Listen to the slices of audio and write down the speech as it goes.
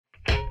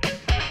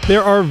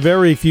There are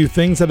very few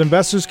things that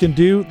investors can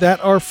do that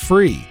are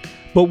free.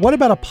 But what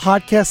about a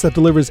podcast that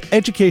delivers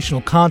educational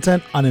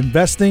content on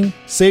investing,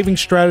 saving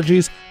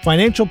strategies,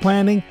 financial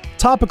planning,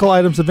 topical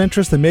items of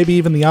interest, and maybe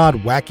even the odd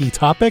wacky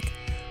topic?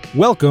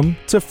 Welcome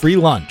to Free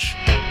Lunch.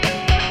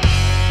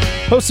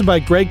 Hosted by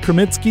Greg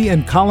Kreminsky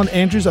and Colin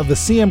Andrews of the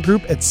CM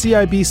Group at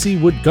CIBC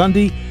Wood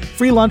Gundy,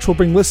 Free Lunch will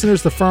bring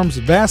listeners the firm's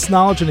vast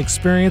knowledge and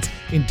experience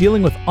in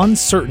dealing with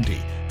uncertainty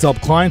to help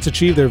clients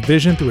achieve their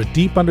vision through a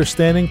deep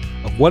understanding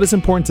of what is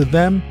important to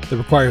them that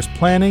requires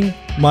planning,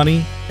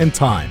 money, and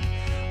time.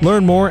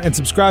 Learn more and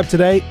subscribe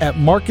today at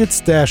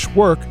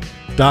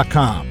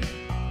markets-work.com.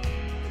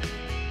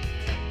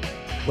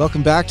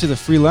 Welcome back to the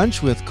Free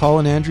Lunch with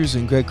Colin Andrews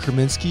and Greg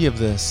Kreminsky of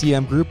the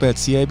CM Group at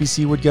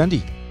CIBC Wood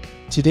Gundy.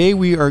 Today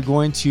we are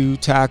going to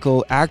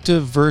tackle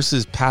active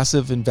versus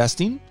passive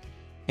investing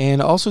and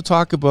also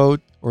talk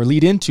about or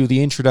lead into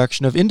the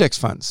introduction of index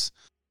funds.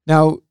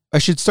 Now, I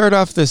should start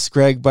off this,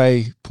 Greg,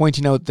 by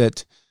pointing out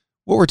that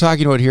what we're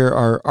talking about here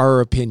are our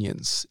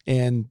opinions,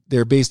 and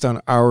they're based on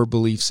our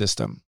belief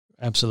system.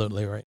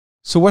 Absolutely right.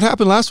 So what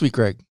happened last week,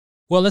 Greg?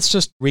 Well, let's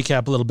just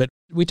recap a little bit.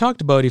 We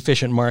talked about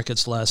efficient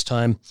markets last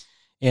time,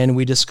 and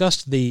we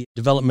discussed the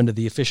development of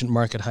the efficient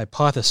market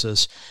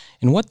hypothesis.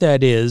 And what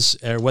that is,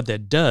 or what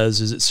that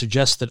does, is it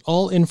suggests that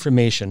all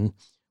information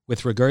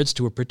with regards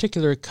to a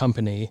particular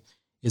company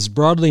is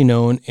broadly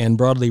known and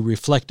broadly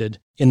reflected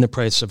in the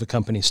price of a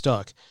company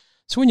stock.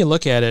 So when you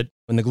look at it,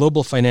 in the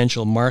global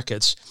financial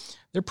markets,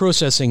 they're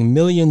processing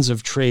millions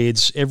of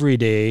trades every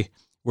day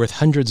worth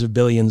hundreds of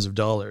billions of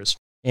dollars.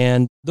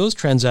 And those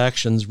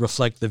transactions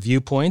reflect the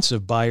viewpoints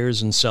of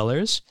buyers and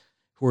sellers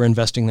who are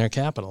investing their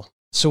capital.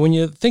 So when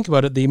you think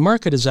about it, the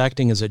market is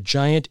acting as a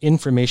giant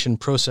information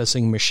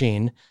processing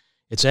machine.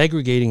 It's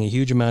aggregating a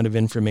huge amount of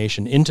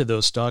information into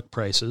those stock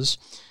prices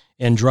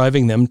and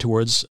driving them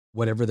towards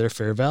whatever their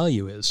fair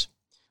value is.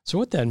 So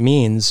what that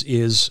means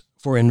is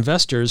for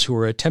investors who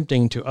are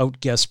attempting to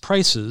outguess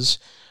prices,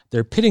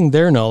 they're pitting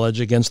their knowledge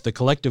against the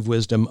collective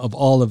wisdom of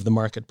all of the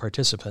market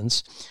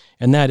participants.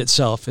 And that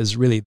itself is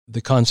really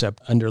the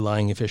concept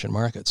underlying efficient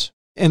markets.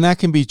 And that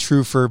can be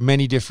true for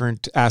many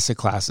different asset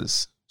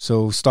classes.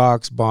 So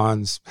stocks,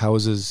 bonds,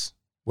 houses,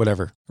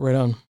 whatever. Right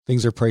on.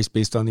 Things are priced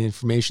based on the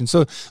information.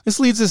 So this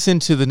leads us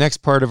into the next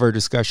part of our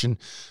discussion,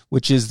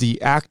 which is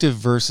the active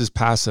versus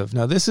passive.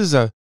 Now, this is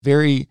a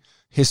very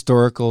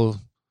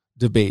historical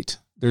debate.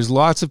 There's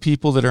lots of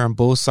people that are on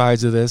both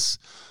sides of this.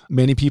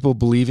 Many people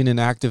believing in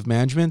active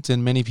management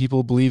and many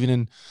people believing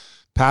in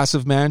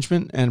passive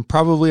management, and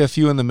probably a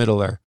few in the middle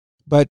there.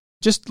 But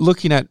just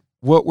looking at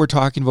what we're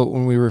talking about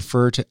when we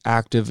refer to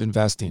active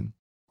investing,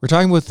 we're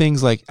talking about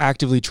things like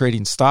actively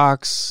trading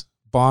stocks,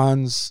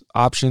 bonds,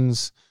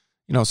 options,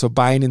 so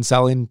buying and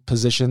selling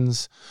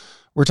positions.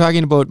 We're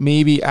talking about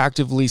maybe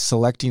actively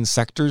selecting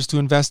sectors to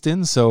invest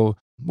in. So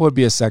what would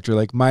be a sector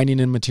like mining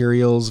and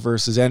materials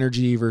versus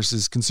energy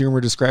versus consumer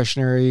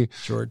discretionary?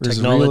 Sure, versus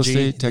technology,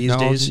 real estate,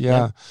 technology. these days.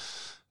 Yeah.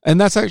 And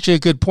that's actually a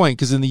good point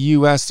because in the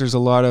US, there's a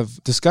lot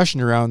of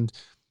discussion around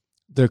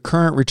the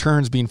current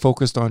returns being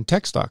focused on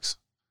tech stocks.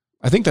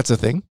 I think that's a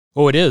thing.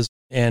 Oh, it is.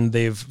 And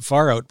they've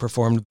far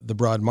outperformed the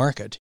broad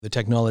market. The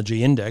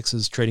technology index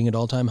is trading at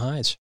all-time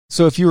highs.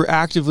 So if you were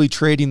actively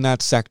trading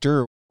that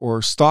sector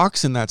or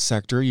stocks in that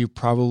sector, you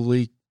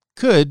probably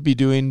could be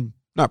doing,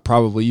 not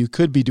probably, you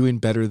could be doing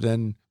better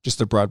than just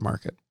the broad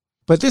market.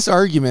 But this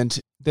argument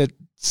that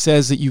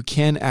says that you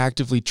can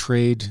actively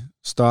trade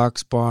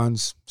stocks,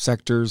 bonds,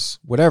 sectors,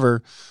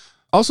 whatever,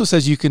 also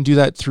says you can do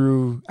that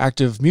through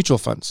active mutual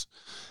funds.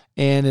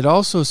 And it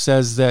also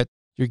says that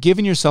you're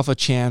giving yourself a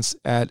chance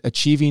at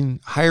achieving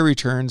higher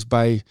returns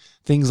by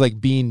things like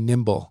being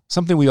nimble,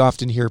 something we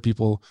often hear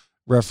people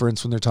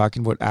reference when they're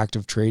talking about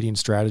active trading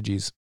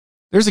strategies.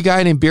 There's a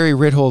guy named Barry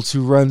Ritholtz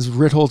who runs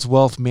Ritholtz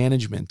Wealth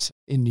Management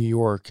in New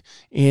York.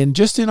 And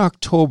just in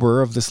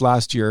October of this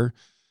last year,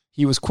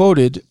 he was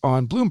quoted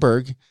on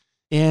Bloomberg.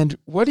 And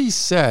what he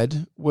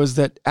said was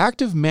that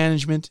active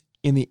management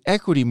in the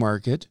equity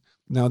market,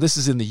 now this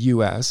is in the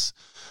US,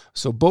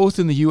 so both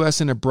in the US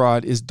and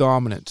abroad, is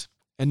dominant.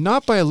 And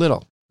not by a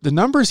little. The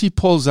numbers he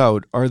pulls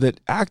out are that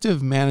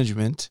active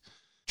management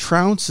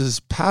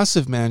trounces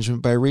passive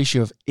management by a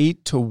ratio of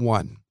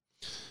 8-1.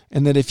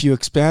 And that if you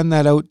expand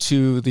that out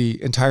to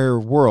the entire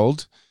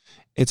world,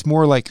 it's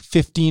more like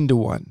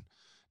 15-1.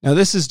 Now,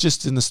 this is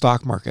just in the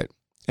stock market.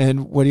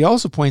 And what he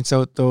also points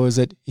out, though, is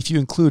that if you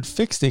include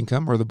fixed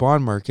income or the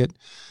bond market,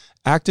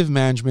 active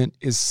management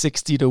is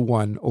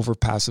 60-1 over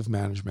passive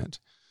management.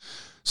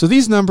 So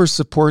these numbers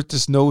support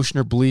this notion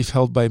or belief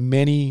held by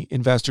many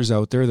investors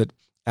out there that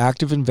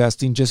active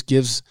investing just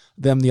gives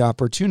them the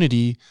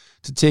opportunity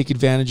to take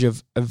advantage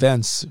of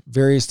events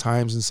various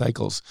times and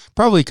cycles,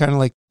 probably kind of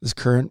like this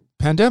current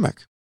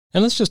pandemic.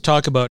 And let's just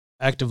talk about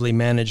actively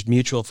managed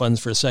mutual funds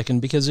for a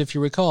second, because if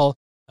you recall,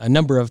 a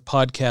number of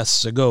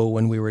podcasts ago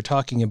when we were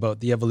talking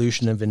about the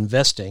evolution of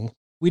investing,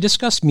 we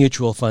discussed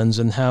mutual funds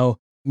and how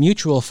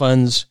mutual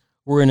funds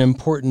were an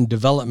important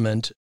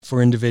development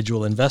for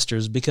individual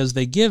investors because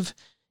they give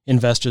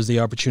investors the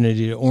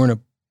opportunity to own a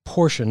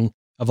portion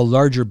of a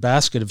larger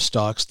basket of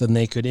stocks than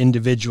they could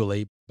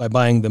individually by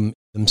buying them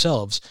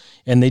themselves.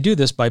 And they do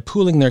this by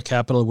pooling their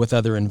capital with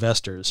other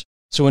investors.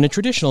 So in a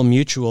traditional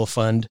mutual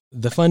fund,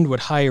 the fund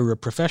would hire a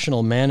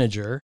professional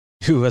manager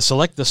who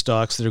select the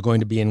stocks that are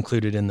going to be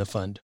included in the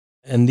fund.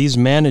 And these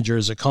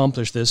managers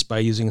accomplish this by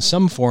using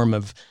some form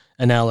of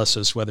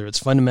analysis, whether it's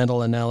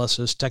fundamental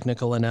analysis,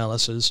 technical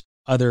analysis,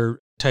 other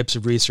types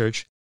of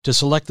research, to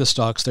select the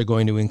stocks they're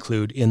going to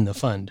include in the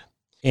fund.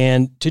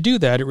 And to do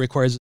that, it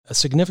requires a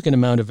significant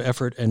amount of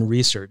effort and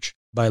research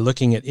by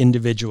looking at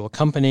individual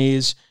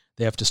companies.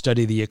 They have to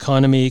study the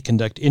economy,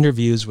 conduct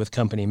interviews with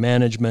company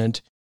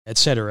management,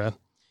 etc.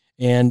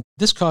 And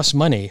this costs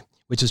money,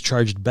 which is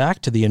charged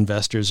back to the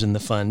investors in the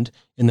fund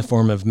in the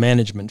form of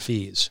management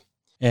fees.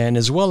 And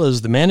as well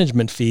as the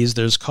management fees,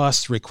 there's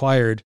costs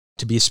required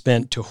to be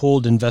spent to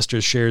hold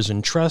investors' shares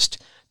in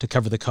trust, to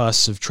cover the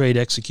costs of trade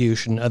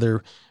execution,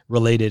 other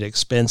related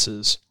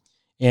expenses.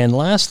 And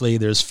lastly,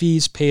 there's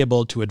fees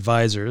payable to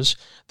advisors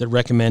that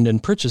recommend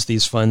and purchase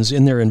these funds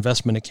in their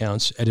investment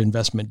accounts at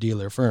investment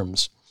dealer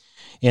firms.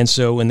 And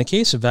so in the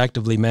case of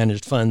actively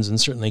managed funds,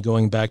 and certainly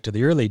going back to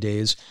the early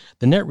days,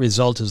 the net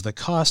result is the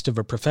cost of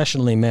a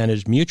professionally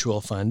managed mutual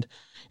fund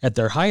at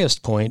their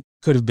highest point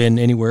could have been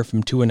anywhere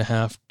from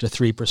 2.5% to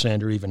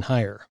 3% or even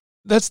higher.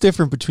 That's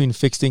different between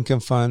fixed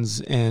income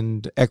funds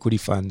and equity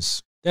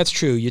funds. That's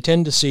true. You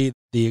tend to see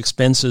the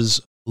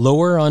expenses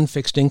lower on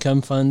fixed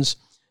income funds,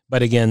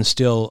 but again,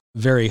 still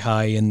very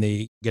high in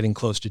the getting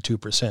close to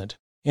 2%.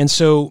 And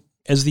so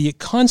as the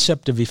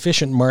concept of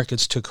efficient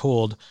markets took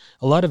hold,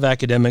 a lot of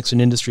academics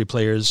and industry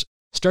players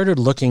started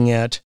looking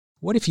at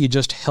what if you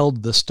just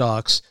held the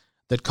stocks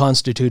that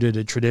constituted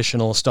a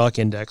traditional stock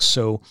index.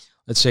 So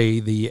let's say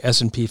the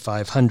S&P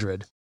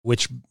 500,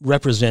 which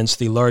represents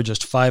the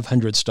largest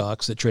 500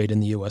 stocks that trade in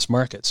the U.S.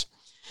 markets.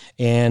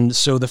 And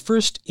so the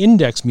first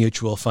index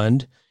mutual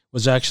fund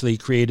was actually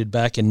created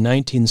back in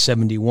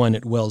 1971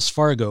 at Wells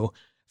Fargo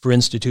for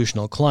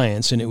institutional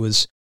clients, and it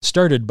was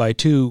started by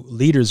two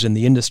leaders in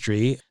the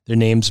industry. Their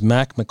names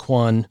Mac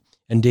McQuan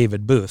and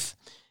David Booth.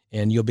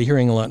 And you'll be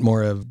hearing a lot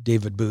more of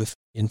David Booth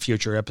in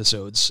future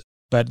episodes.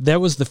 But that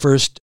was the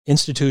first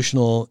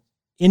institutional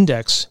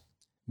index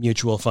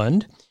mutual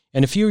fund.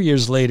 And a few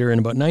years later, in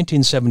about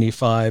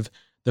 1975,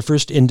 the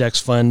first index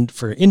fund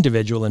for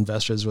individual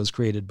investors was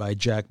created by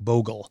Jack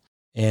Bogle.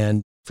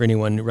 And for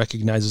anyone who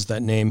recognizes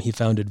that name, he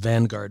founded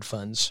Vanguard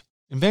Funds.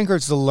 And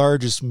Vanguard's the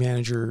largest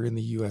manager in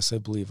the U.S., I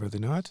believe, are they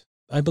not?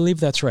 I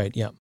believe that's right,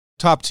 yeah.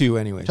 Top two,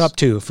 anyways. Top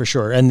two, for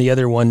sure. And the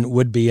other one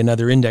would be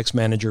another index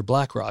manager,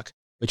 BlackRock,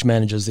 which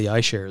manages the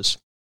iShares.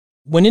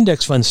 When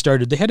index funds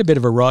started, they had a bit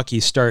of a rocky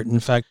start.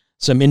 In fact,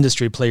 some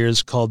industry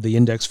players called the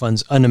index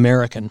funds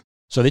un-American.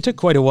 So they took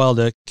quite a while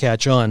to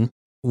catch on.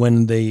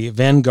 When the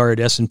Vanguard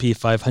S&P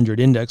 500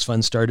 index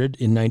fund started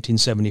in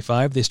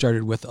 1975, they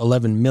started with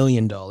 $11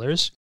 million.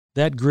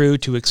 That grew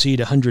to exceed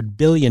 $100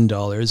 billion in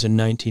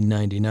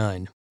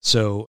 1999.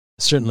 So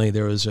certainly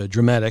there was a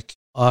dramatic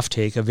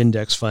offtake of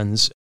index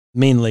funds,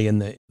 mainly in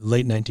the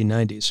late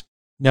 1990s.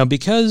 Now,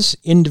 because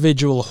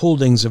individual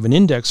holdings of an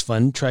index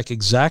fund track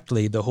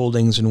exactly the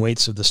holdings and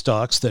weights of the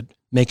stocks that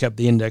make up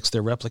the index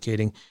they're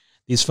replicating,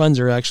 these funds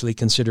are actually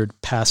considered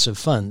passive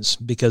funds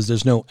because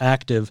there's no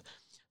active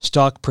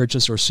stock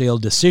purchase or sale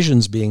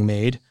decisions being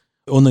made,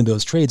 only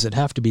those trades that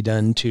have to be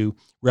done to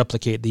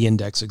replicate the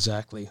index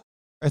exactly.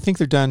 I think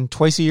they're done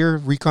twice a year,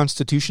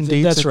 reconstitution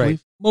dates. That's right.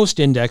 Most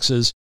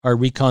indexes are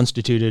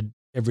reconstituted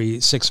every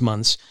 6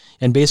 months.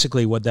 And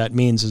basically what that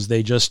means is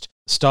they just,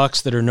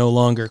 stocks that are no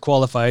longer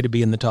qualified to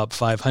be in the top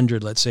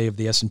 500, let's say, of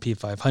the S&P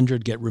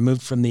 500 get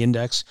removed from the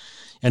index,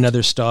 and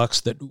other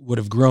stocks that would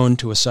have grown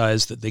to a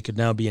size that they could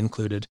now be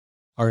included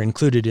are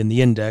included in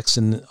the index.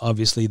 And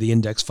obviously the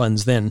index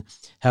funds then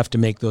have to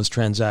make those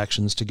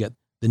transactions to get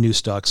the new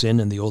stocks in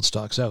and the old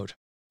stocks out.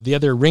 The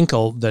other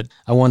wrinkle that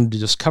I wanted to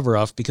just cover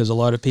off, because a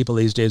lot of people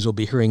these days will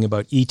be hearing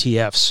about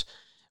ETFs,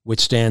 which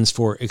stands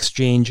for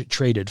Exchange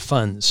Traded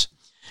Funds.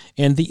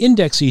 And the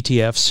index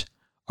ETFs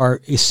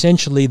are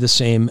essentially the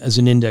same as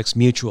an index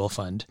mutual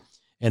fund.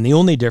 And the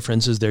only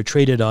difference is they're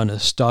traded on a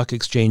stock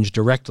exchange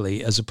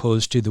directly, as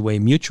opposed to the way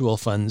mutual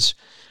funds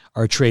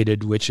are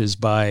traded, which is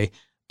by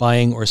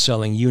buying or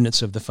selling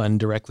units of the fund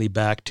directly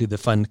back to the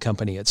fund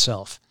company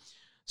itself.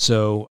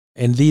 So,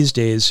 and these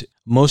days,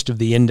 most of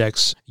the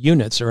index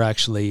units are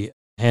actually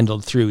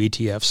handled through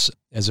ETFs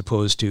as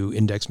opposed to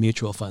index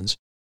mutual funds.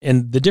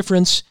 And the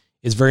difference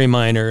is very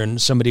minor,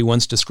 and somebody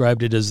once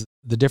described it as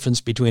the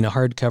difference between a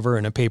hardcover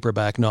and a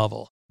paperback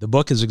novel. The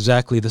book is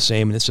exactly the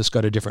same, and it's just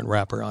got a different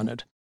wrapper on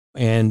it.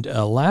 And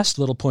a last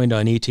little point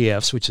on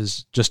ETFs, which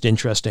is just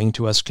interesting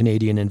to us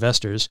Canadian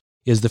investors,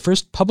 is the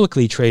first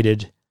publicly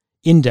traded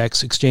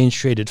index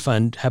exchange-traded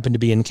fund happened to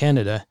be in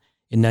Canada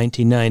in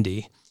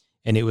 1990,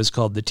 and it was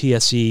called the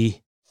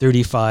TSE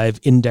 35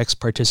 Index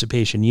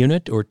Participation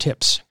Unit, or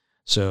TIPS.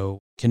 So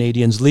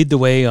Canadians lead the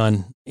way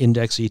on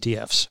index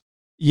ETFs.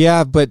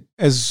 Yeah, but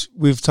as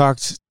we've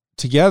talked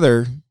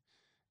together,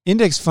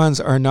 index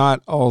funds are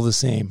not all the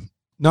same.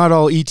 Not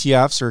all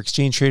ETFs or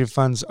exchange-traded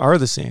funds are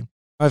the same.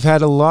 I've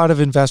had a lot of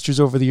investors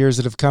over the years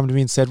that have come to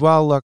me and said,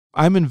 well, look,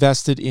 I'm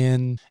invested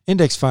in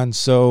index funds,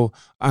 so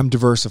I'm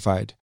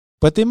diversified.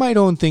 But they might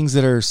own things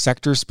that are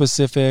sector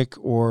specific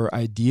or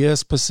idea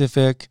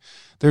specific.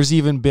 There's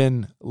even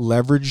been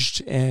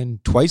leveraged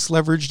and twice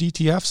leveraged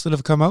ETFs that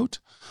have come out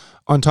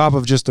on top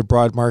of just the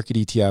broad market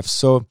ETFs.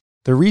 So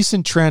the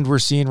recent trend we're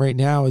seeing right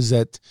now is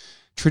that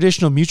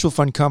traditional mutual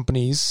fund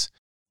companies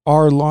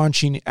are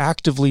launching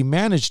actively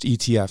managed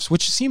ETFs,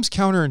 which seems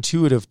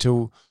counterintuitive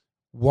to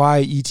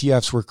why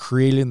ETFs were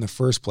created in the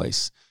first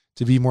place,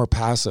 to be more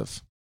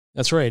passive.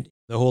 That's right.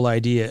 The whole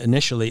idea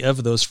initially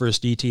of those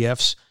first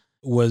ETFs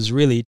was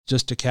really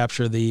just to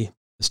capture the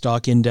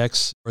stock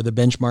index or the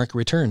benchmark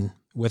return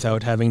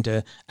without having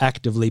to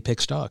actively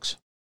pick stocks.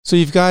 So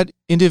you've got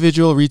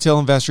individual retail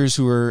investors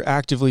who are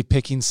actively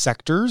picking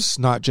sectors,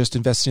 not just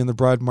investing in the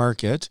broad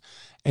market.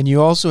 And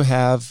you also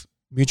have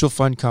mutual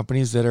fund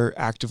companies that are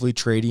actively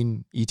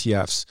trading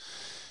ETFs.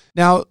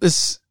 Now,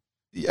 this,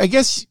 I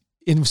guess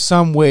in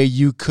some way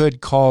you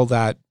could call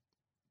that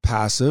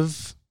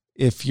passive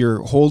if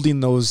you're holding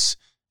those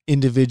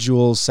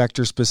individual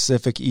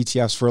sector-specific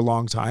ETFs for a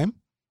long time,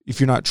 if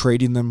you're not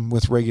trading them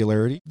with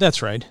regularity.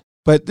 That's right.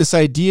 But this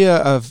idea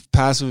of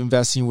passive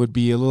investing would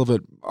be a little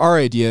bit, our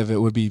idea of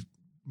it would be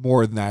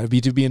more than that. It would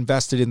be to be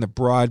invested in the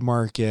broad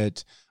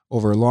market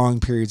over long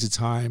periods of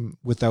time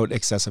without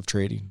excessive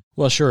trading.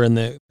 Well, sure. And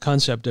the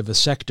concept of a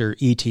sector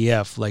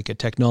ETF, like a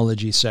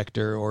technology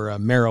sector or a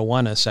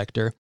marijuana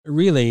sector,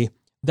 really,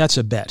 that's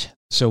a bet.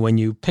 So when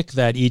you pick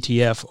that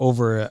ETF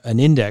over an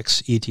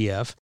index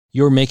ETF,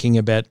 you're making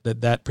a bet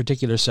that that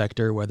particular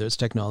sector, whether it's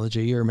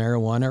technology or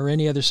marijuana or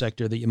any other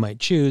sector that you might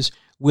choose,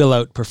 will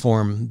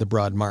outperform the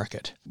broad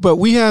market. But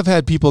we have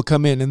had people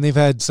come in and they've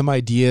had some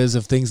ideas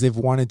of things they've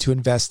wanted to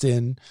invest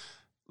in.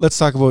 Let's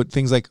talk about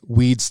things like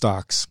weed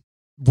stocks.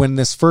 When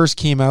this first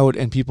came out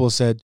and people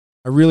said,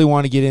 I really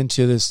want to get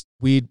into this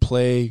weed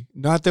play,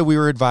 not that we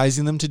were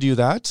advising them to do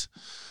that.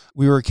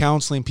 We were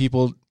counseling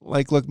people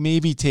like, look,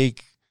 maybe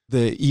take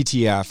the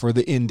ETF or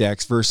the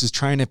index versus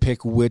trying to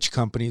pick which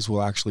companies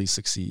will actually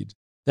succeed.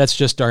 That's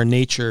just our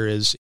nature,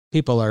 is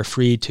people are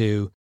free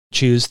to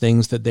choose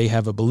things that they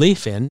have a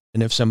belief in.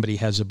 And if somebody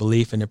has a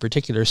belief in a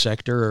particular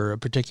sector or a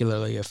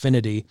particularly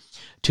affinity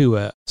to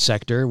a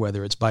sector,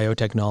 whether it's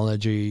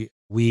biotechnology,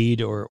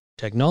 weed, or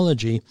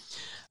technology,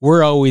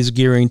 we're always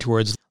gearing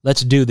towards,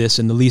 let's do this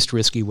in the least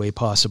risky way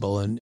possible.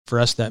 And for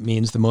us, that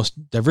means the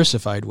most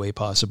diversified way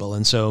possible.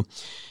 And so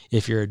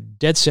if you're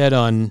dead set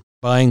on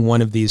buying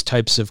one of these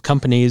types of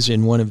companies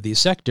in one of these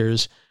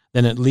sectors,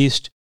 then at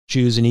least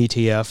choose an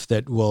ETF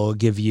that will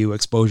give you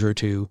exposure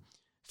to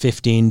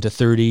 15 to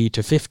 30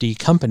 to 50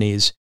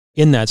 companies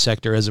in that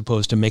sector, as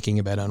opposed to making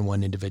a bet on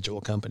one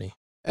individual company.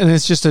 And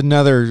it's just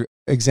another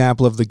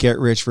example of the get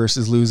rich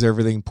versus lose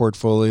everything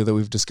portfolio that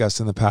we've discussed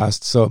in the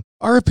past. So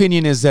our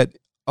opinion is that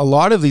a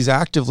lot of these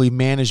actively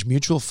managed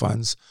mutual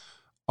funds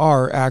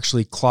are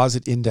actually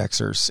closet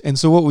indexers. And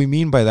so what we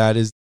mean by that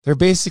is they're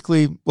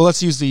basically, well,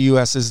 let's use the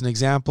US as an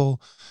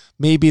example.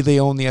 Maybe they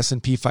own the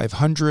S&P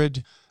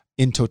 500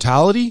 in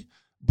totality,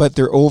 but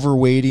they're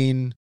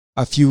overweighting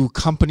a few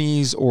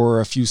companies or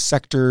a few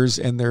sectors,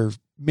 and they're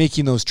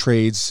making those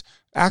trades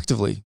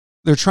actively.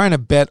 They're trying to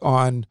bet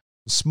on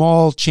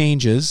small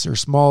changes or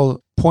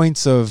small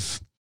points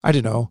of, I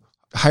don't know,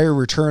 higher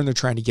return they're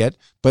trying to get,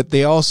 but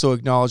they also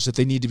acknowledge that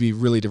they need to be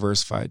really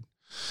diversified.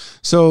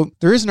 So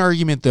there is an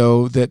argument,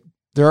 though, that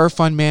there are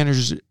fund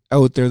managers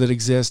out there that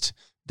exist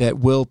that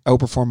will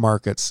outperform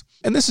markets.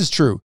 And this is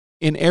true.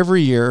 In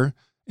every year,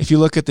 if you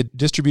look at the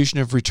distribution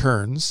of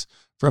returns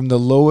from the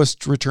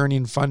lowest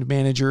returning fund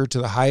manager to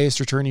the highest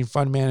returning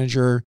fund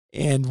manager,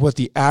 and what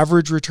the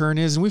average return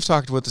is, and we've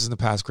talked about this in the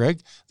past,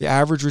 Greg, the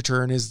average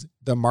return is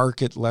the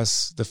market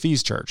less the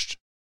fees charged.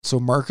 So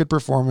market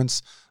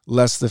performance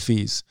less the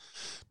fees.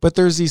 But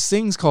there's these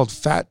things called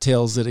fat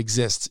tails that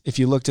exist if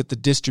you looked at the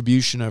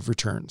distribution of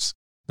returns.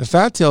 The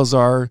fat tails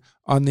are,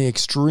 on the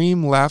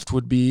extreme left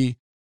would be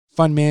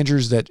fund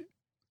managers that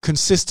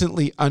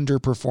consistently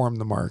underperform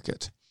the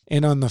market.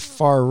 And on the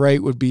far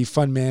right would be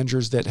fund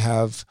managers that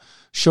have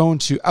shown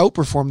to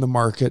outperform the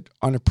market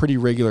on a pretty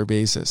regular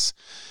basis.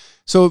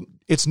 So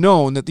it's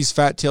known that these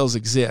fat tails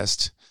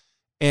exist.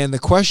 And the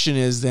question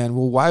is then,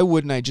 well, why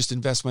wouldn't I just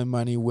invest my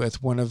money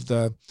with one of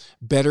the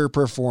better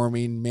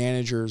performing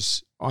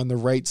managers on the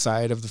right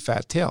side of the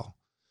fat tail?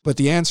 But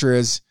the answer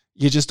is,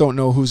 you just don't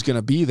know who's going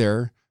to be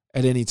there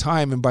at any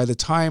time. And by the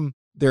time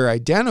they're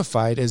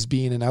identified as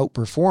being an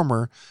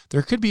outperformer,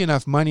 there could be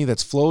enough money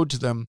that's flowed to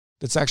them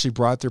that's actually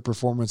brought their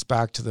performance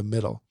back to the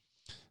middle.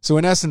 So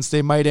in essence,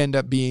 they might end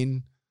up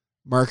being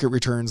market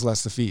returns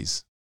less the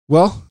fees.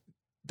 Well,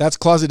 that's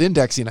closet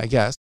indexing, I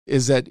guess,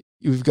 is that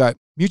you've got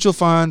mutual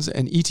funds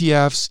and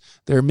ETFs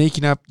that are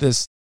making up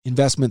this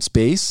investment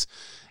space.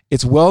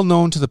 It's well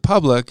known to the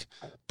public,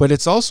 but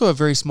it's also a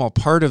very small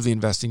part of the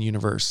investing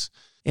universe.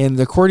 And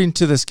according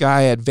to this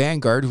guy at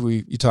Vanguard, who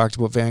you talked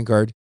about,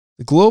 Vanguard,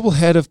 the global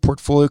head of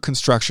portfolio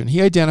construction,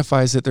 he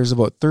identifies that there's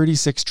about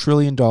 $36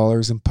 trillion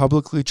in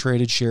publicly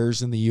traded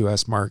shares in the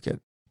U.S. market,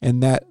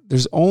 and that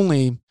there's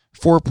only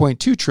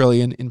 $4.2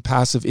 trillion in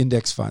passive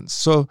index funds.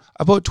 So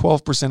about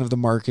 12% of the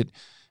market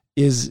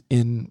is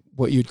in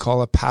what you'd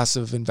call a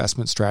passive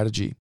investment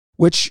strategy,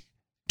 which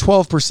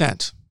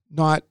 12%,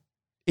 not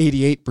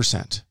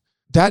 88%.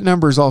 That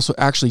number is also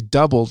actually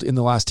doubled in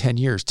the last 10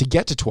 years to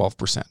get to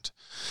 12%.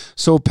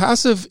 So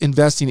passive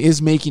investing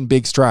is making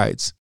big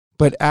strides,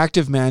 but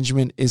active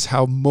management is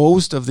how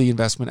most of the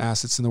investment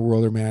assets in the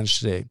world are managed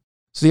today.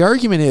 So the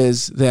argument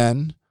is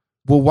then,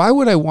 well, why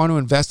would I want to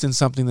invest in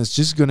something that's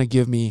just going to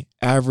give me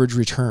average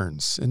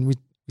returns? And we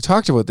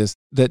talked about this,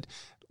 that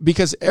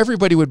because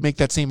everybody would make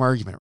that same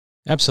argument.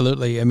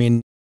 Absolutely. I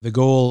mean, the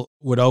goal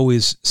would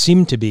always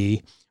seem to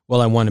be,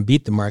 well, I want to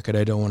beat the market.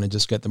 I don't want to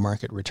just get the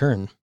market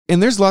return.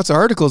 And there's lots of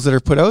articles that are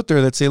put out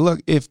there that say,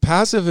 look, if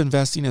passive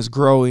investing is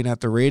growing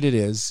at the rate it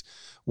is,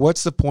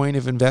 what's the point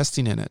of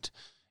investing in it?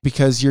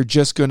 Because you're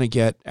just going to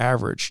get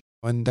average,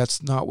 and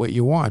that's not what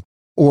you want.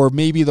 Or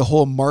maybe the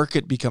whole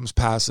market becomes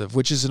passive,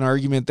 which is an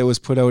argument that was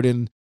put out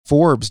in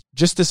Forbes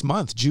just this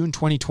month, June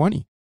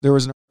 2020. There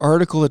was an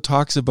article that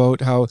talks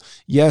about how,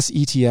 yes,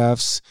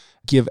 ETFs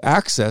give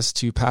access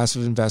to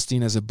passive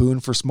investing as a boon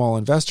for small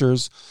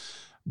investors,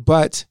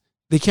 but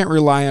they can't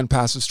rely on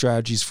passive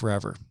strategies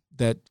forever.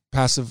 That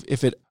passive,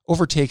 if it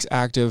overtakes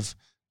active,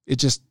 it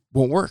just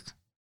won't work.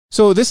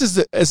 So this is,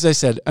 as I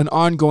said, an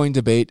ongoing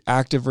debate,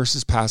 active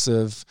versus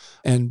passive.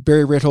 And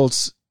Barry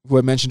Ritholtz, who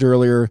I mentioned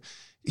earlier,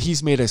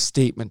 he's made a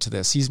statement to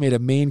this. He's made a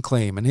main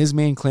claim, and his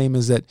main claim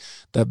is that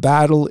the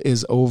battle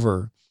is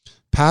over.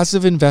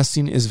 Passive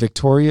investing is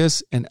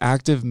victorious and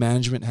active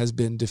management has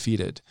been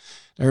defeated.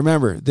 Now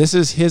remember, this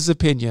is his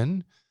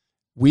opinion.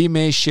 We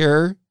may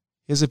share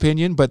his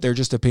opinion, but they're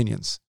just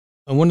opinions.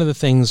 And one of the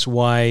things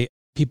why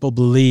people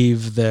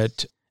believe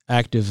that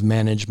active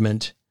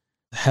management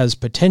has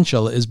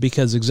potential is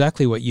because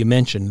exactly what you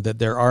mentioned, that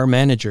there are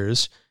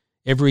managers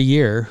every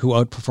year who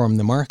outperform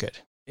the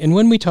market. And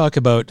when we talk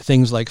about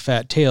things like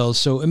fat tails,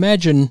 so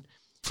imagine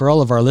for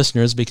all of our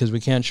listeners, because we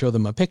can't show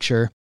them a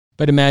picture,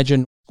 but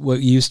imagine what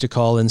we used to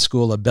call in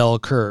school a bell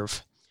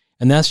curve.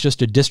 And that's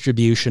just a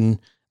distribution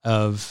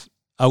of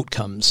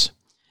outcomes.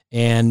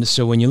 And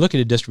so when you look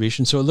at a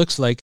distribution, so it looks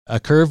like a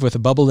curve with a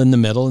bubble in the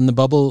middle, and the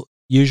bubble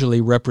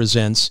usually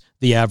represents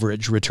the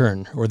average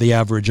return or the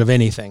average of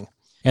anything.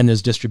 And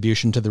there's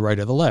distribution to the right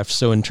or the left.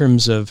 So in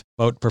terms of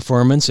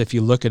outperformance, if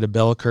you look at a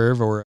bell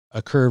curve or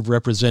a curve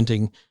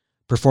representing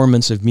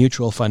performance of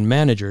mutual fund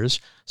managers,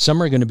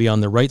 some are going to be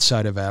on the right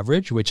side of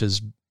average, which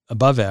is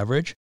above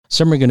average.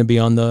 Some are going to be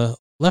on the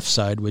left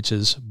side, which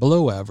is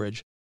below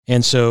average.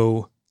 And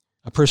so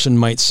a person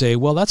might say,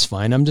 well, that's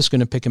fine. I'm just going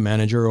to pick a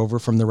manager over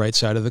from the right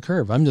side of the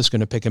curve. I'm just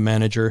going to pick a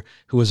manager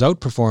who has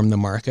outperformed the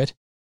market,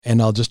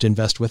 and I'll just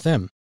invest with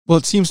them. Well,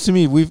 it seems to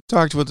me, we've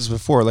talked about this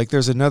before, like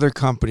there's another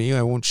company,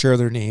 I won't share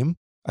their name,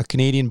 a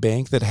Canadian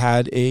bank that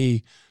had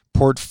a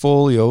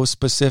portfolio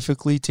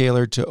specifically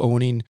tailored to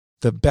owning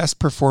the best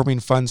performing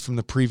funds from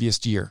the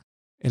previous year.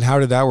 And how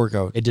did that work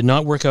out? It did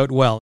not work out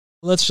well.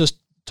 Let's just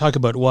talk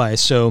about why.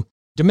 So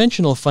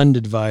Dimensional Fund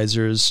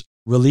Advisors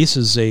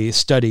releases a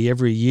study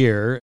every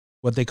year,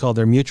 what they call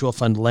their mutual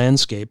fund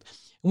landscape.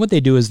 And what they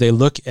do is they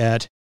look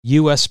at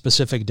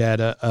U.S.-specific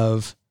data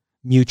of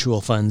mutual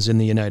funds in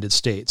the United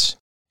States.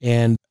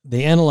 And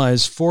they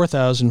analyze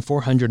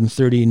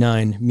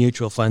 4,439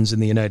 mutual funds in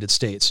the United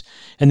States.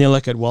 And they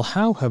look at, well,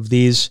 how have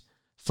these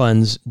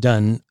funds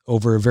done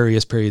over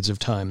various periods of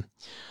time?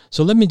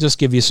 So let me just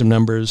give you some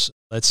numbers,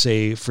 let's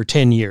say for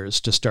 10 years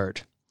to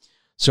start.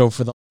 So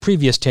for the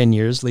previous 10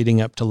 years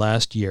leading up to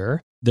last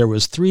year, there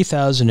was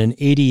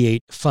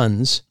 3,088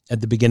 funds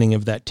at the beginning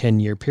of that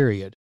 10-year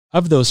period.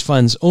 Of those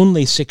funds,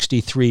 only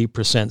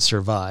 63%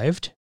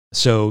 survived.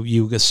 So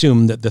you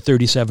assume that the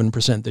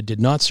 37% that did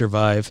not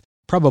survive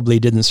probably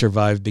didn't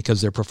survive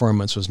because their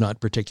performance was not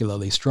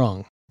particularly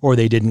strong, or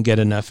they didn't get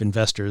enough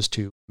investors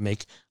to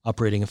make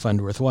operating a fund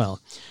worthwhile.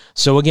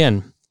 So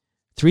again,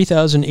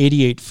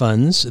 3,088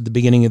 funds at the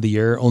beginning of the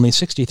year, only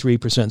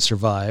 63%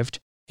 survived.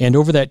 And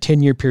over that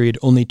 10-year period,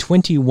 only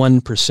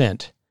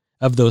 21%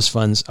 of those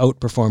funds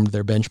outperformed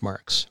their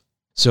benchmarks.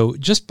 So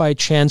just by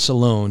chance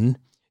alone,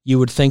 you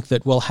would think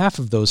that, well, half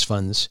of those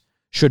funds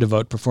should have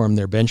outperformed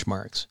their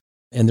benchmarks.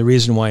 And the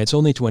reason why it's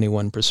only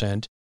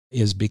 21%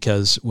 is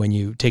because when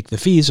you take the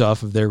fees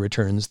off of their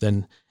returns,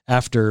 then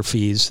after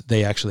fees,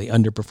 they actually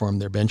underperform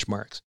their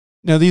benchmarks.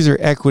 Now, these are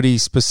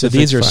equity-specific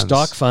funds. So these are funds.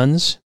 stock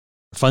funds,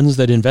 funds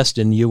that invest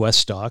in U.S.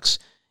 stocks.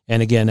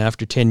 And again,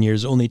 after 10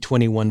 years, only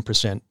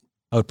 21%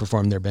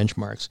 outperform their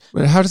benchmarks.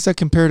 But how does that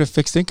compare to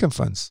fixed income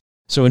funds?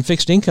 So in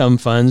fixed income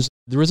funds,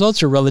 the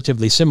results are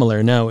relatively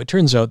similar. Now, it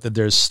turns out that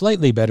there's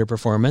slightly better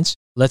performance.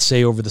 Let's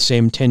say over the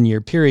same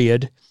 10-year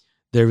period,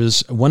 there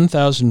was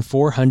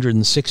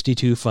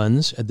 1,462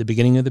 funds at the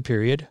beginning of the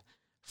period,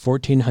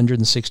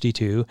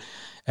 1,462.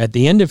 At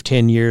the end of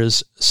 10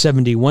 years,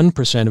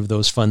 71% of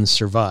those funds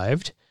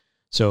survived.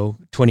 So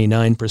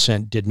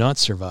 29% did not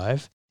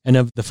survive. And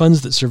of the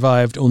funds that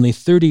survived, only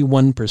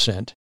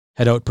 31%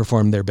 had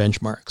outperformed their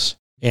benchmarks.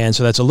 And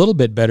so that's a little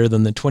bit better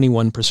than the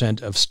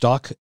 21% of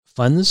stock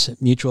funds,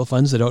 mutual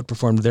funds that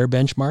outperformed their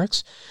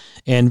benchmarks,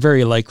 and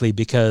very likely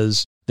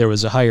because there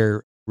was a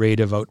higher rate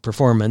of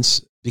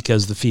outperformance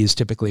because the fees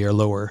typically are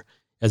lower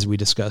as we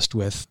discussed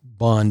with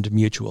bond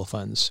mutual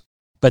funds.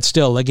 But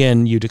still,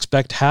 again, you'd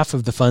expect half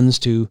of the funds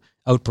to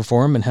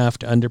outperform and half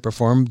to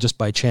underperform just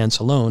by chance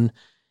alone,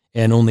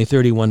 and only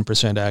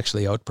 31%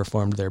 actually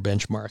outperformed their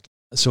benchmark.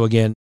 So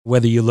again,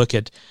 whether you look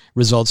at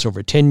results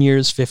over 10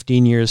 years,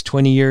 15 years,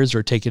 20 years,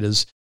 or take it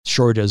as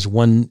short as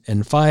 1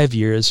 and 5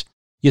 years,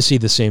 you see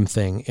the same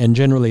thing. And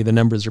generally, the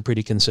numbers are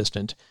pretty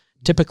consistent.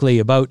 Typically,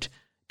 about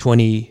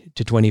 20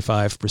 to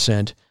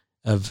 25%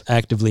 of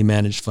actively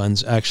managed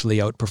funds actually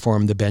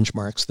outperform the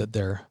benchmarks that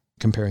they're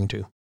comparing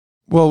to.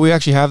 Well, we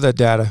actually have that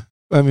data.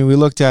 I mean, we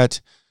looked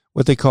at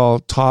what they call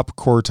top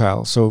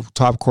quartile. So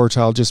top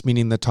quartile just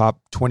meaning the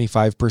top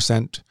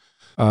 25%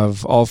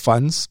 of all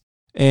funds.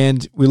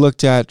 And we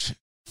looked at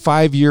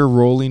 5-year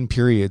rolling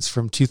periods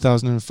from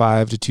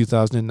 2005 to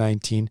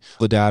 2019,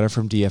 the data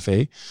from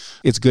DFA.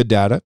 It's good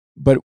data.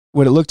 But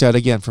what it looked at,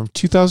 again, from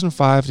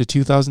 2005 to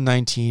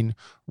 2019,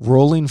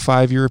 rolling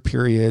 5-year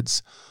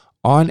periods,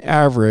 on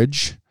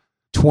average,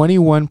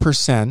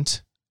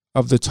 21%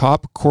 of the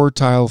top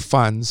quartile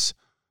funds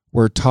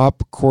were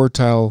top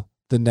quartile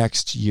the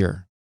next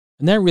year.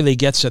 And that really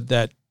gets at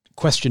that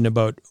question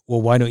about,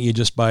 well, why don't you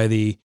just buy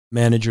the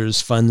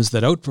managers' funds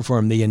that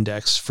outperform the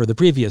index for the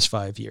previous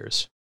 5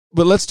 years?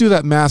 But let's do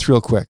that math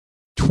real quick.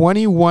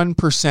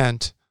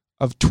 21%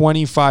 of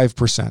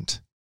 25%.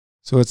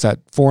 So it's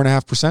at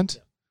 4.5%.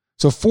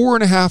 So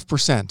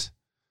 4.5%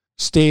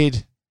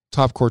 stayed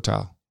top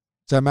quartile.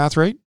 Is that math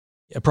right?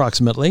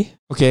 Approximately.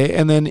 Okay.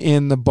 And then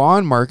in the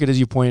bond market, as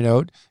you pointed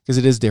out, because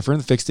it is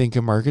different, the fixed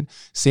income market,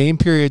 same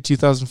period,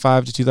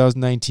 2005 to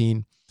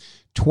 2019,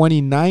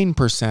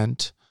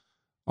 29%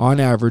 on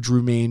average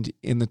remained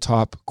in the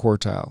top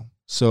quartile.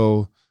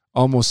 So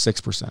almost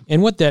 6%.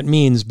 And what that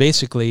means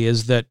basically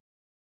is that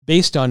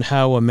based on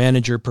how a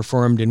manager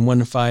performed in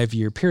 1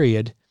 5-year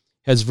period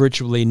has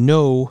virtually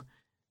no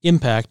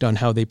impact on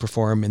how they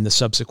perform in the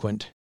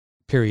subsequent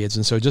periods.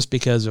 And so just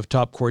because a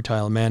top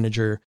quartile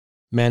manager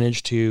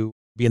managed to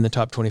be in the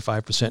top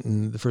 25%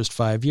 in the first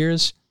 5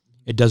 years,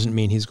 it doesn't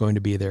mean he's going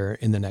to be there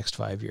in the next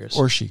 5 years.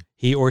 Or she.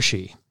 He or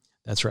she.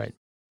 That's right.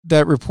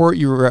 That report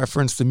you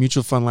referenced, the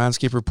Mutual Fund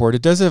Landscape Report,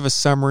 it does have a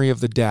summary of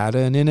the data,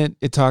 and in it,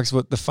 it talks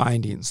about the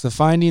findings. The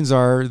findings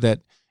are that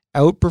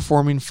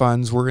outperforming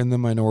funds were in the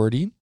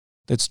minority,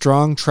 that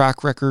strong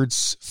track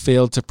records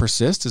failed to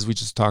persist, as we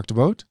just talked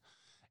about,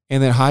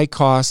 and that high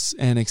costs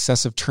and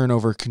excessive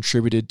turnover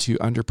contributed to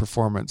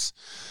underperformance.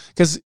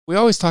 Because we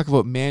always talk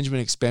about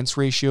management expense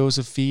ratios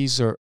of fees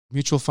or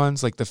mutual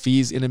funds, like the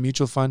fees in a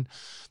mutual fund,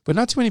 but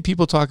not too many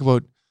people talk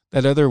about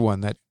that other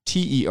one, that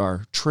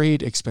TER,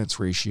 trade expense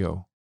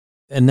ratio.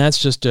 And that's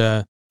just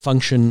a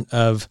function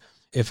of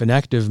if an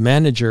active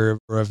manager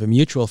or of a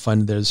mutual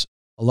fund, there's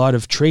a lot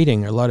of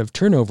trading or a lot of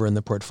turnover in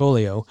the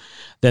portfolio,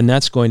 then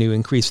that's going to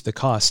increase the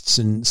costs,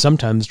 and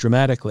sometimes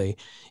dramatically.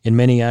 In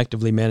many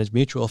actively managed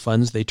mutual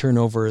funds, they turn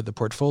over the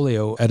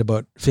portfolio at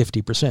about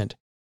 50%,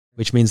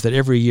 which means that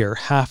every year,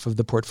 half of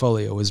the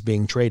portfolio is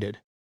being traded.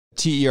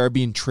 TER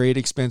being trade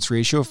expense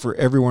ratio, for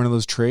every one of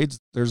those trades,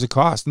 there's a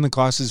cost, and the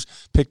cost is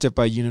picked up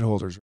by unit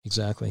holders.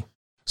 Exactly.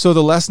 So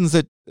the lessons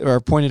that are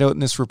pointed out in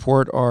this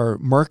report are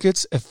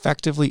markets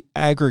effectively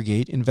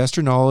aggregate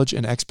investor knowledge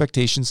and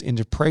expectations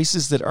into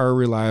prices that are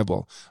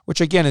reliable,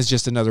 which again is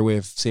just another way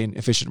of saying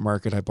efficient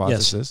market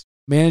hypothesis. Yes.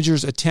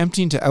 Managers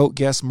attempting to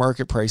outguess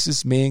market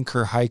prices may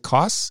incur high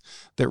costs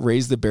that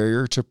raise the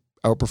barrier to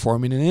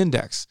outperforming an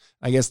index.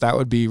 I guess that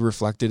would be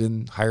reflected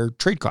in higher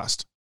trade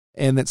cost.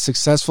 And that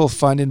successful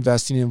fund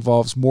investing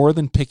involves more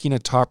than picking a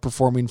top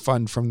performing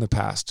fund from the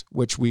past,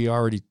 which we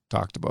already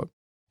talked about.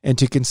 And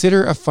to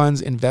consider a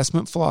fund's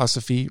investment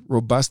philosophy,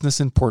 robustness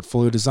in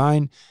portfolio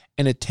design,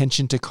 and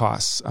attention to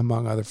costs,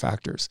 among other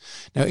factors.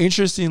 Now,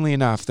 interestingly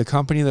enough, the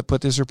company that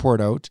put this report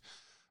out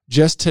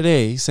just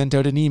today sent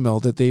out an email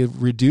that they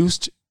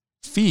reduced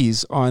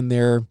fees on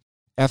their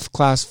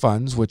F-class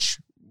funds, which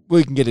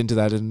we can get into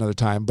that at another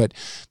time. But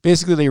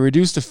basically, they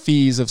reduced the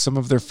fees of some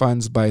of their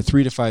funds by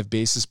 3 to 5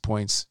 basis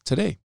points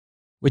today.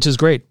 Which is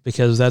great,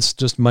 because that's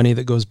just money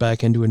that goes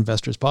back into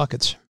investors'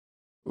 pockets.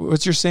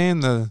 What's your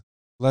saying? The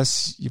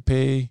less you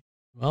pay?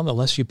 Well, the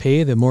less you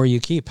pay, the more you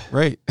keep.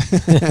 Right.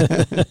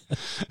 I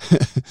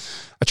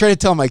try to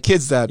tell my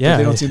kids that, but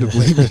they don't seem to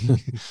believe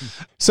me.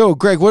 So,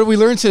 Greg, what did we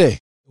learn today?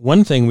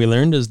 One thing we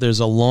learned is there's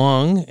a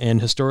long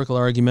and historical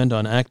argument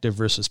on active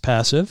versus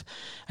passive.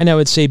 And I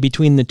would say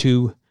between the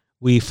two,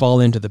 we fall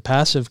into the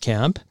passive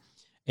camp.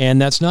 And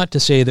that's not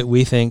to say that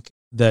we think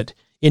that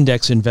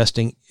index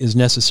investing is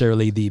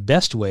necessarily the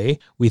best way.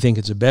 We think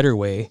it's a better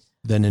way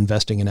than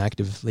investing in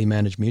actively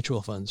managed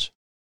mutual funds.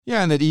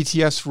 Yeah, and that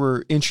ETFs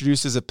were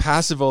introduced as a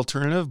passive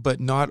alternative, but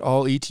not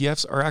all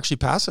ETFs are actually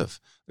passive.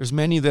 There's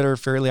many that are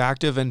fairly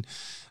active, and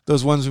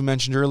those ones we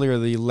mentioned earlier,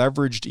 the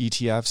leveraged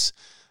ETFs,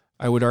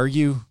 I would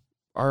argue,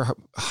 are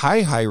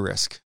high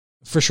risk.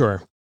 For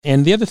sure.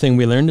 And the other thing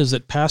we learned is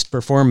that past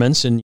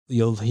performance, and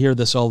you'll hear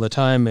this all the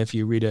time if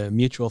you read a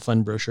mutual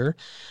fund brochure,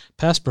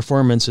 past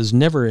performance is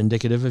never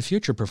indicative of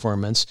future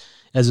performance,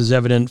 as is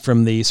evident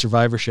from the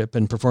survivorship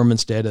and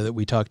performance data that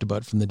we talked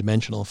about from the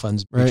Dimensional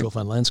Funds mutual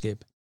fund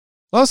landscape.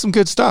 Well, some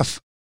good stuff.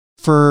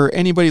 For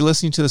anybody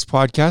listening to this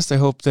podcast, I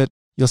hope that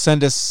you'll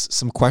send us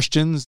some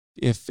questions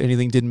if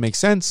anything didn't make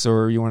sense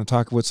or you want to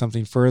talk about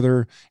something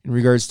further in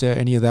regards to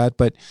any of that.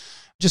 But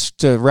just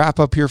to wrap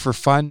up here for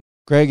fun,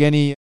 Greg,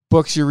 any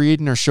books you're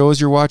reading or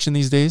shows you're watching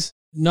these days?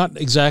 Not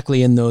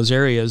exactly in those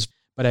areas,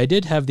 but I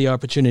did have the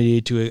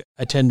opportunity to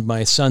attend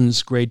my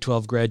son's grade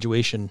 12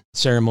 graduation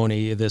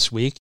ceremony this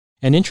week.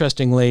 And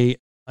interestingly,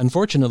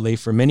 unfortunately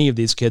for many of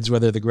these kids,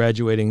 whether they're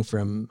graduating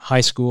from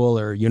high school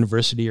or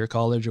university or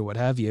college or what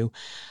have you,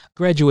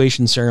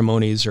 graduation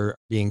ceremonies are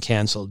being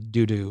canceled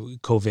due to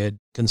COVID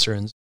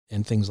concerns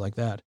and things like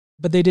that.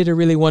 But they did a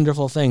really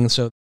wonderful thing.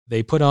 So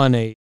they put on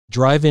a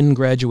drive-in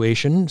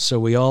graduation. So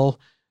we all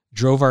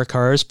drove our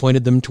cars,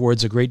 pointed them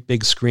towards a great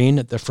big screen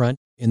at the front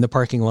in the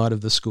parking lot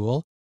of the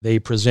school. They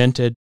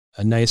presented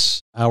a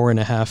nice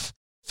hour-and-a-half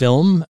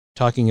film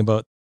talking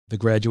about the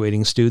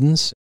graduating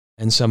students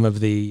and some of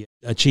the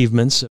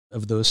achievements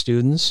of those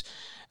students.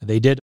 They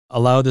did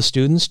allow the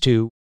students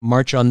to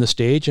march on the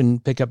stage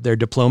and pick up their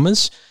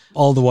diplomas,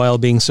 all the while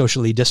being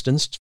socially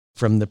distanced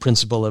from the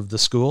principal of the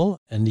school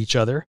and each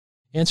other.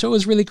 And so it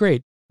was really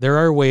great. There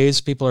are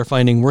ways people are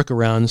finding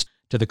workarounds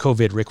to the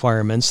COVID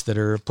requirements that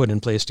are put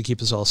in place to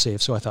keep us all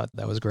safe. So I thought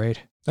that was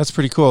great. That's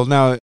pretty cool.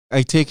 Now,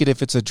 I take it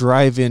if it's a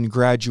drive-in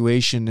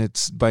graduation,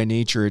 it's by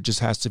nature, it just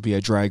has to be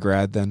a dry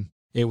grad then.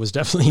 It was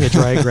definitely a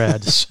dry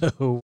grad.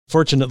 So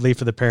fortunately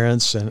for the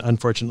parents and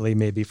unfortunately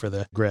maybe for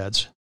the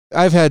grads.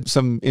 I've had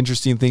some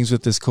interesting things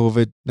with this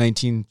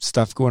COVID-19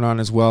 stuff going on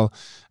as well.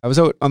 I was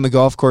out on the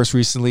golf course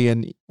recently,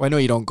 and I know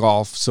you don't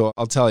golf, so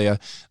I'll tell you,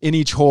 in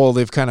each hole,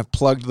 they've kind of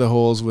plugged the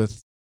holes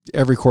with,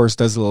 every course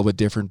does a little bit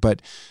different,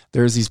 but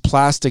there's these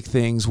plastic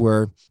things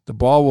where the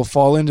ball will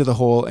fall into the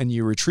hole and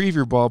you retrieve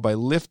your ball by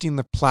lifting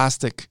the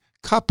plastic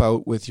cup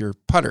out with your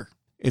putter.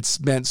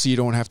 It's meant so you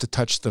don't have to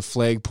touch the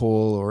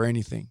flagpole or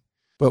anything.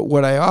 But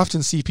what I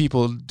often see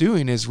people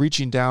doing is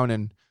reaching down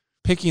and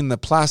picking the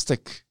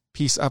plastic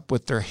piece up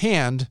with their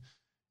hand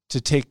to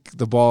take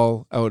the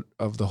ball out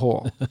of the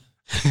hole,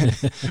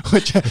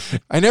 which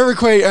I never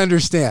quite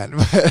understand.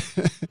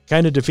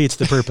 Kind of defeats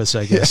the purpose,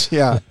 I guess.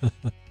 Yeah.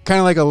 Kind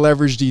of like a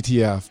leveraged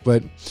ETF,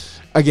 but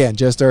again,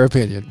 just our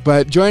opinion.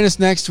 But join us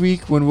next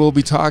week when we'll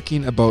be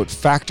talking about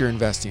factor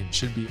investing.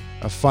 Should be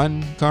a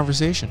fun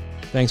conversation.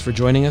 Thanks for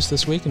joining us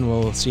this week, and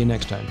we'll see you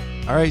next time.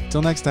 All right,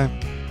 till next time.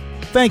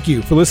 Thank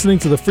you for listening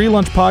to the Free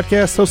Lunch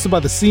Podcast hosted by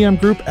the CM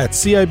Group at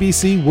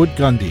CIBC Wood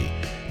Gundy.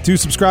 To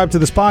subscribe to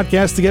this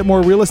podcast to get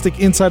more realistic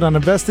insight on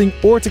investing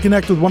or to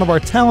connect with one of our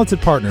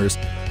talented partners,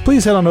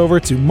 please head on over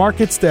to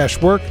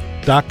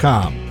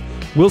markets-work.com.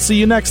 We'll see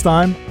you next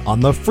time on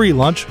the Free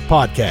Lunch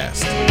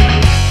Podcast.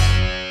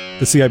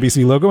 The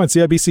CIBC logo and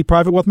CIBC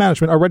Private Wealth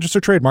Management are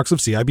registered trademarks of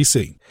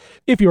CIBC.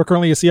 If you are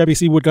currently a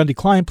CIBC Wood Gundy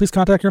client, please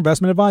contact your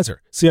investment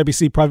advisor.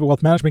 CIBC Private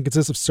Wealth Management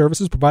consists of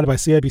services provided by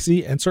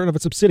CIBC and certain of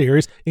its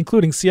subsidiaries,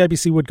 including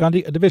CIBC Wood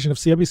Gundy, a division of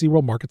CIBC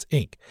World Markets,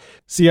 Inc.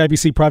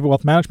 CIBC Private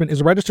Wealth Management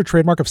is a registered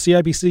trademark of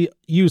CIBC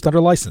used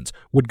under license.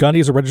 Wood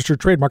Gundy is a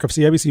registered trademark of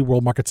CIBC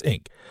World Markets,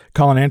 Inc.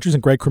 Colin Andrews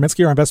and Greg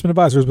Kreminsky are investment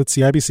advisors with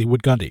CIBC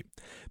Wood Gundy.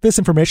 This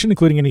information,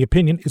 including any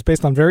opinion, is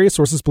based on various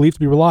sources believed to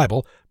be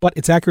reliable, but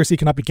its accuracy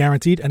cannot be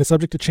guaranteed and is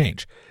subject to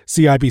change.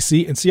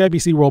 CIBC and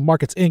CIBC World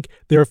Markets, Inc.,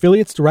 their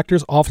affiliates,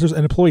 directors, officers,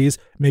 and employees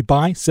may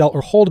buy, sell,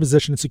 or hold a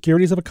position in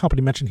securities of a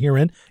company mentioned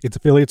herein, its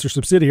affiliates or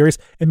subsidiaries,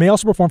 and may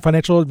also perform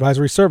financial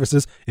advisory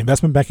services,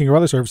 investment banking, or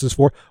other services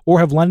for, or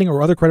have lending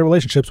or other credit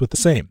relationships with the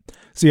same.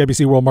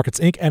 CIBC World Markets,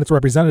 Inc. and its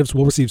representatives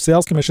will receive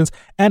sales commissions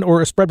and or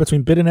a spread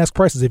between bid and ask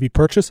prices if you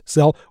purchase,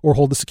 sell, or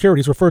hold the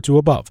securities referred to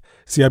above.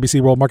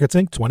 CIBC World Markets,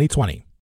 Inc. 2020.